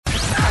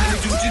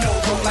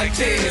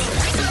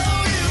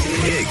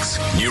Gigs,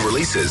 new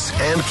releases,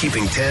 and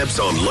keeping tabs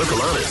on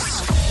local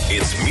artists.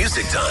 It's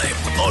music time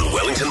on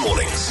Wellington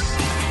Mornings.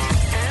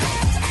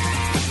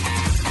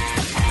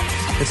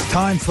 It's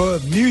time for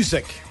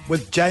music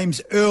with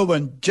James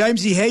Irwin.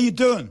 Jamesy, how you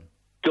doing?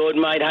 Good,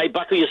 mate. Hey,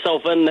 buckle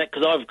yourself in, Nick,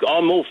 because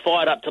I'm all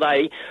fired up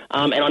today.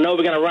 And I know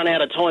we're going to run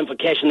out of time for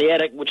Cash in the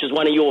Attic, which is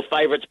one of your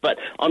favourites, but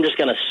I'm just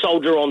going to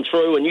soldier on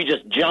through, and you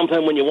just jump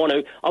in when you want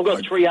to. I've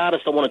got three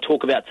artists I want to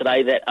talk about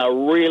today that are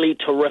really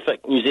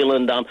terrific New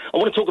Zealand. I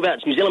want to talk about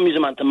New Zealand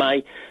Music Month to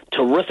May,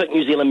 terrific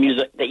New Zealand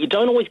music that you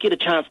don't always get a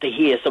chance to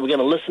hear. So we're going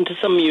to listen to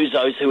some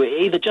musos who are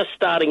either just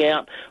starting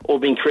out or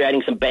been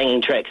creating some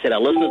banging tracks that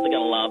our listeners are going to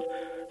love.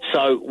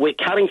 So we're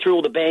cutting through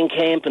all the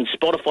Bandcamp and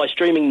Spotify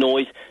streaming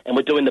noise, and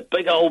we're doing the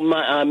big old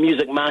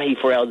music mahi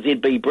for our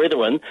ZB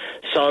brethren.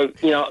 So,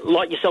 you know,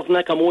 like yourself,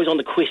 Nick, I'm always on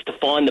the quest to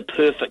find the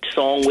perfect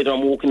song, whether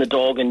I'm walking the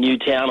dog in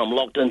Newtown, I'm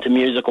locked into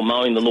music, or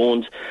mowing the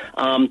lawns.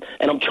 And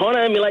I'm trying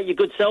to emulate your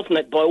good self,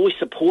 Nick, by always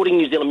supporting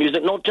New Zealand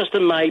music, not just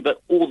in May,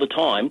 but all the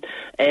time.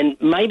 And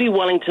maybe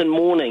Wellington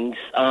Mornings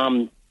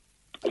can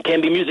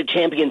be music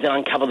champions and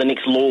uncover the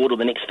next Lord or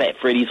the next Fat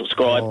Freddy's or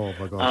Scribe. Oh,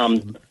 my gosh.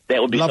 That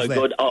would be Love so that.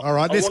 good. All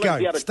right, let's go.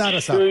 Start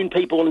us up. Tune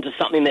people into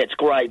something that's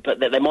great, but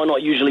that they might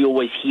not usually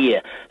always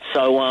hear.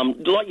 So,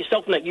 like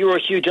yourself, Nick, you were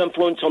a huge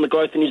influence on the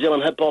growth of New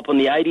Zealand hip-hop in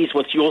the 80s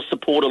with your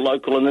support of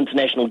local and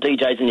international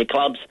DJs in your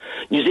clubs.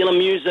 New Zealand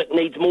music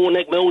needs more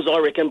Nick Mills, I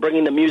reckon,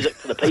 bringing the music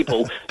to the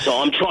people. So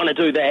I'm trying to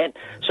do that.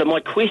 So my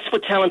quest for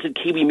talented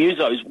Kiwi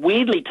musos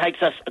weirdly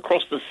takes us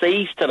across the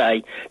seas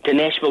today to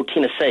Nashville,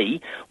 Tennessee,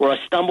 where I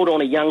stumbled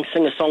on a young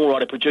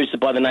singer-songwriter producer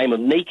by the name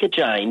of Nika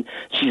Jane.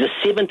 She's a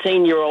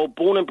 17-year-old,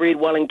 born and bred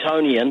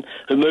Wellingtonian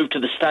who moved to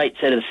the States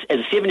as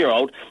a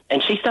 7-year-old,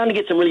 and she's starting to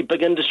get some really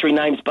big industry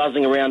names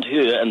buzzing around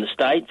her in the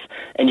States,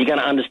 and you're going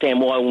to understand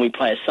why when we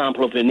play a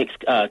sample of her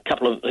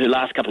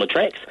last couple of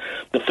tracks.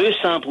 The first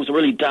sample is a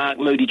really dark,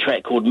 moody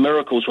track called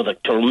Miracles with a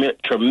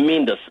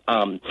tremendous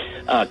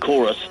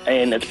chorus,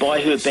 and it's by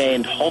her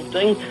band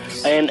Hovding,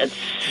 and it's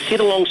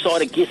set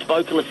alongside a guest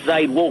vocalist,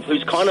 Zaid Wolf,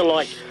 who's kind of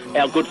like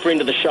our good friend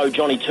of the show,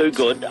 Johnny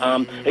Toogood.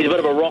 He's a bit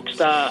of a rock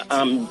star.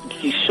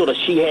 He's sort of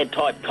she-had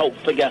type cult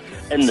figure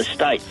in the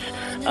States.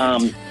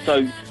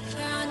 So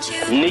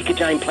Nika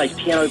Jane plays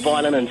piano,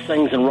 violin, and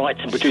sings and writes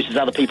and produces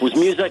other people's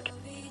music.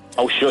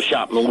 I'll shush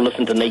up and we'll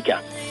listen to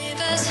Nika.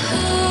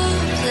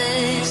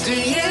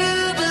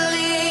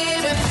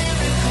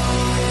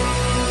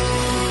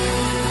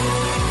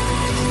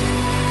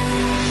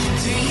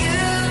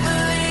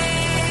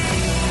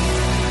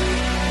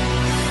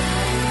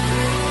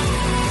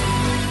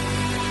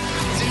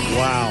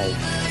 Wow.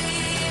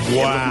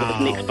 Yeah, listen to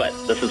this next bit.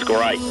 This is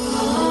great.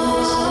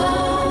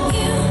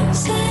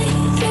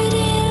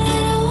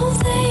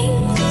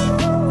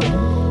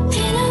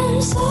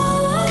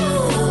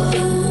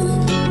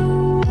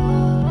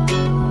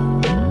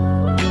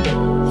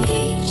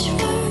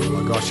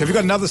 Have you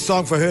got another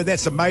song for her?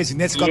 That's amazing.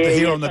 That's got the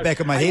hair on the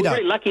back of my head up. We're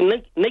very lucky.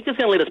 Nika's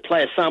going to let us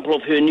play a sample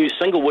of her new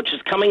single, which is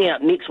coming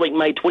out next week,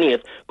 May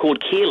 20th, called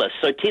Careless.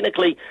 So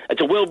technically, it's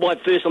a worldwide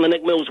first on the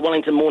Nick Mills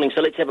Wellington Morning. So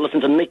let's have a listen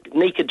to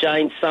Nika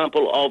Jane's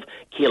sample of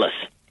Careless.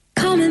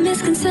 Common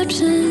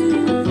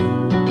misconception.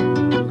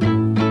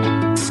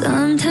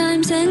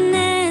 Sometimes an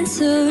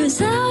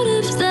answer's out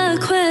of the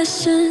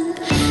question.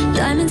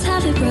 Diamonds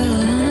have it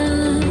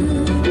rough.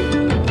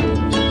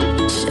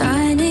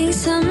 Shining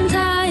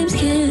sometimes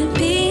can't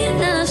be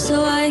enough,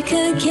 so I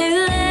could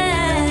care less.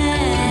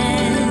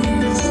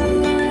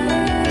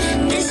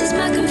 This is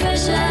my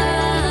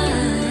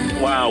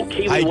confession. Wow,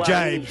 Kiwi. Hey,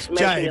 James,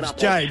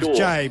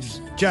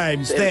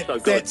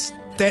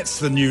 that's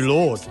the new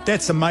Lord.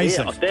 That's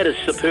amazing. Yeah, that is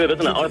superb,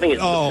 isn't it? I think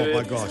it's superb.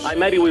 My gosh.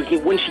 Maybe when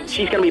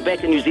she's going to be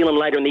back in New Zealand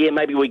later in the year,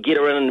 maybe we get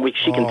her in and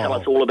she can tell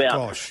us all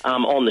about,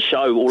 on the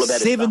show, all about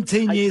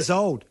 17 years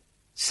old.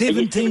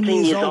 17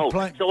 years old.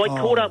 So I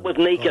caught up with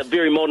Nika,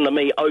 very modern to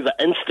me, over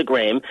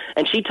Instagram,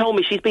 and she told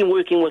me she's been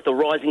working with a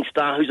rising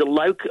star who's a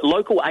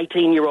local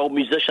 18-year-old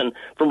musician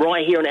from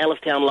right here in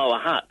Alistown, Lower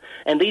Hutt.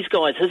 And these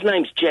guys, his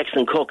name's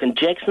Jackson Cook, and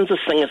Jackson's a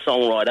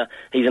singer-songwriter.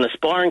 He's an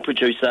aspiring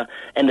producer,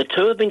 and the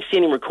two have been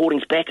sending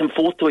recordings back and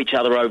forth to each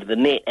other over the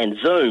net and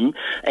Zoom,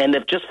 and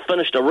they've just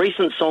finished a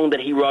recent song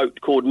that he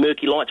wrote called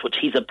Murky Lights, which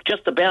he's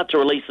just about to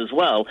release as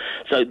well.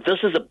 So this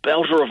is a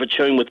belter of a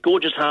tune with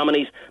gorgeous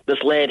harmonies.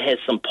 This lad has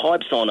some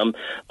pipes on him.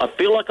 I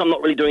feel like I'm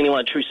not really doing anyone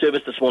a true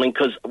service this morning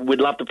because we'd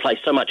love to play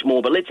so much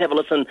more, but let's have a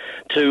listen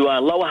to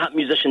Lower Hutt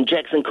musician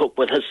Jackson Cook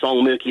with his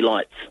song Murky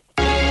Lights.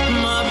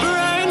 My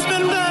brain's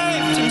been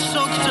baked and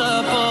soaked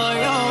up all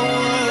your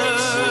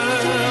words.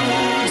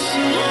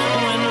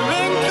 When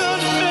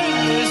wrinkled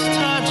fingers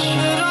touch,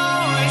 it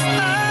always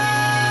hurts.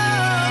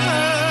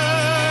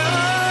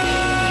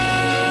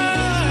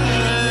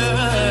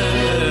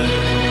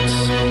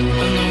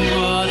 And the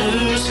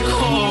water's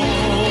cold.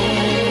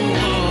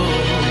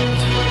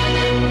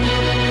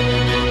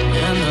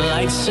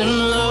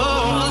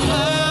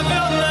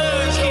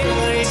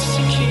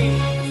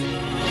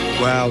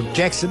 Wow,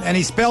 Jackson, and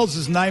he spells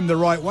his name the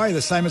right way,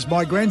 the same as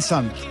my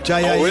grandson,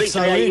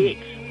 Jaxon. Really?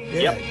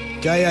 Yeah. Yep.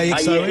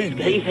 Jaxon.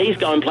 He's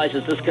going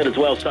places, this kid as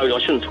well, so I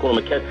shouldn't call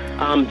him a kid.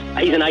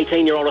 He's an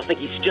 18-year-old, I think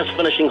he's just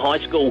finishing high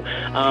school,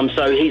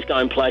 so he's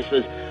going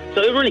places. So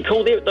it's really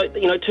cool. They're,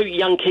 two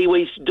young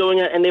Kiwis doing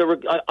it, and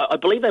I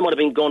believe they might have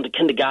been gone to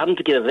kindergarten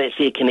together. That's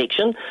their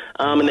connection,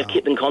 and they've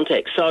kept in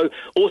contact. So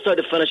also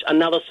to finish,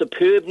 another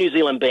superb New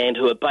Zealand band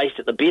who are based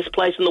at the best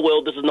place in the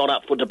world. This is not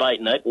up for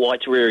debate, Nick,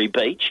 Waitariri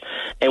Beach.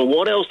 And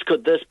what else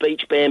could this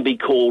beach band be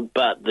called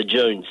but the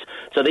Junes?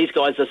 So these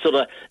guys are sort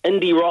of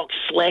indie rock,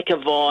 slacker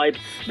vibe.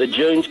 The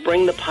Junes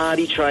bring the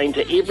party train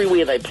to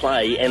everywhere they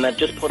play, and they've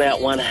just put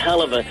out one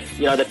hell of a,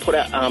 they put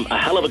out a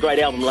hell of a great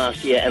album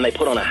last year, and they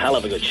put on a hell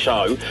of a good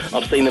show.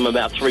 I've seen them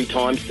about 3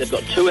 times. They've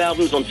got 2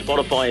 albums on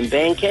Spotify and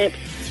Bandcamp.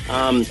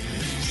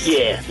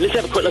 Let's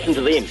have a quick listen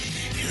to them.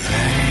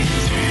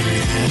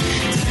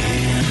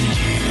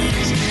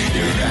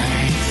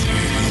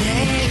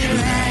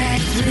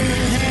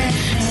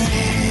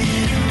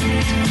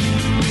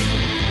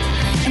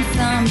 And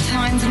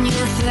sometimes when you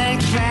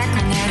reflect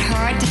back on that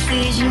hard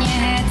decision you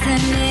had to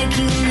make,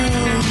 you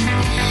know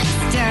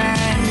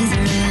stars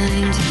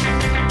aligned.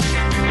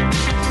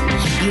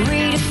 You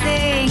read a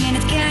thing and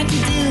it's got to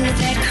do with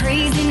that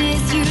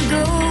craziness you're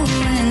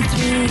going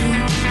through.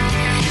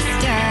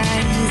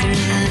 Stars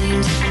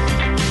aligned.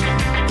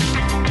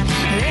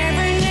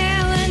 Every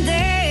now and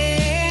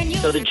then.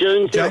 So the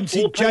Junes,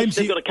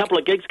 they've got a couple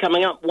of gigs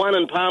coming up. One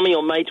in Palmy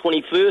on May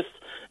 21st.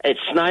 At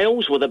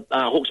Snails with a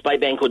Hawke's Bay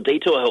band called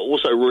Detour, who are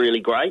also really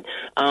great.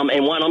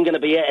 And one I'm going to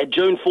be at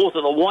June 4th at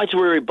the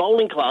Waitariri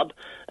Bowling Club,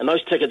 and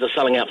those tickets are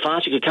selling out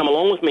fast. You could come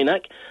along with me,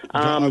 Nick.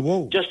 I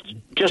will.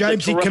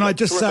 Jamesy,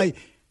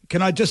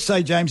 can I just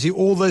say, Jamesy,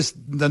 all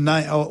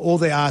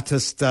the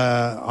artists,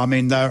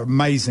 they're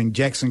amazing.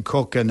 Jackson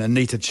Cook and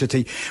Anita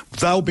Chitty,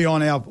 they'll be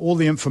on all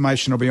the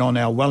information will be on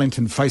our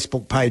Wellington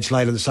Facebook page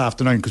later this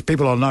afternoon, because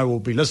people I know will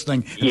be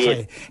listening and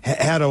say,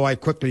 how do I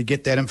quickly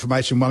get that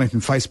information?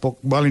 Wellington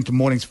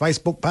Mornings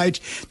Facebook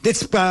page.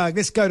 Let's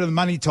go to the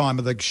money time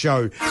of the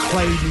show.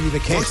 Play me the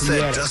Cash What's in the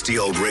that Attic. dusty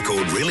old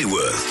record really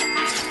worth?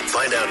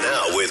 Find out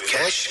now with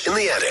Cash in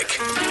the Attic.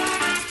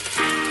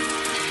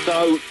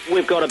 So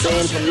we've got a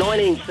band from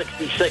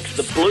 1966,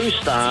 the Blue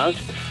Stars,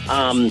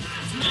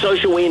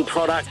 Social End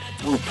product.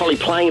 We're probably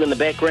playing it in the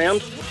background.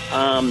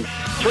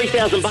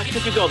 $3,000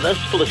 if you've got this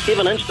for the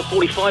 7-inch, the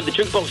 45, the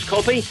jukebox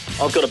copy.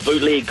 I've got a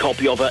bootleg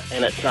copy of it,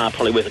 and it's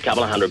probably worth a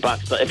couple of $100.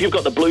 But if you've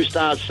got the Blue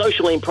Stars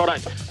Social End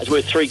product, it's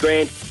worth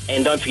 $3,000.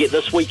 And don't forget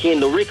this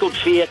weekend, the Record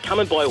Fair. Come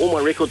and buy all my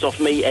records off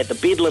me at the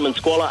Bedlam and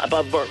Squalor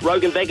above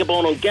Rogan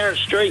Vagabond on Garrett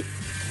Street.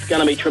 It's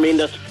going to be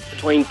tremendous.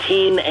 Between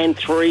 10 and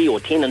 3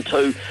 or 10 and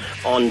 2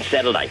 on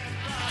Saturday.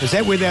 Is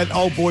that where that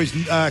old boys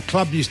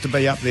club used to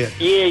be up there?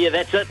 Yeah,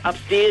 that's it.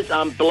 Upstairs,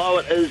 below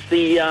it is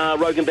the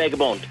Rogan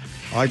Vagabond.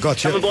 I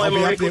got you. Come and buy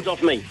my records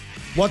off me.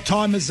 What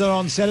time is it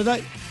on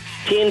Saturday?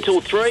 10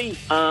 till 3.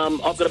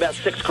 I've got about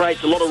 6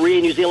 crates, a lot of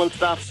rare New Zealand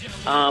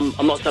stuff.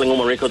 I'm not selling all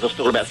my records. I've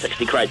still got about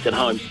 60 crates at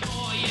home.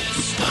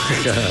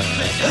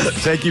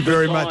 Thank you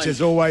very much.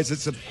 As always,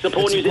 it's a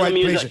great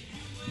pleasure.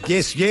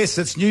 Yes,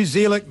 it's New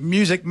Zealand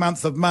Music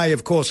Month of May,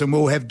 of course, and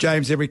we'll have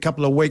James every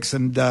couple of weeks,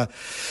 and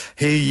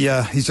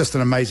he's just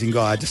an amazing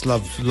guy. I just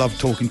love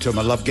talking to him.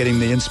 I love getting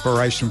the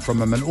inspiration from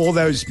him, and all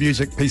those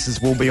music pieces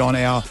will be on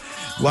our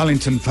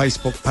Wellington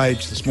Facebook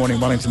page this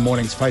morning, Wellington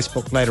Mornings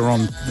Facebook later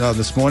on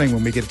this morning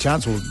when we get a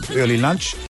chance, or early lunch.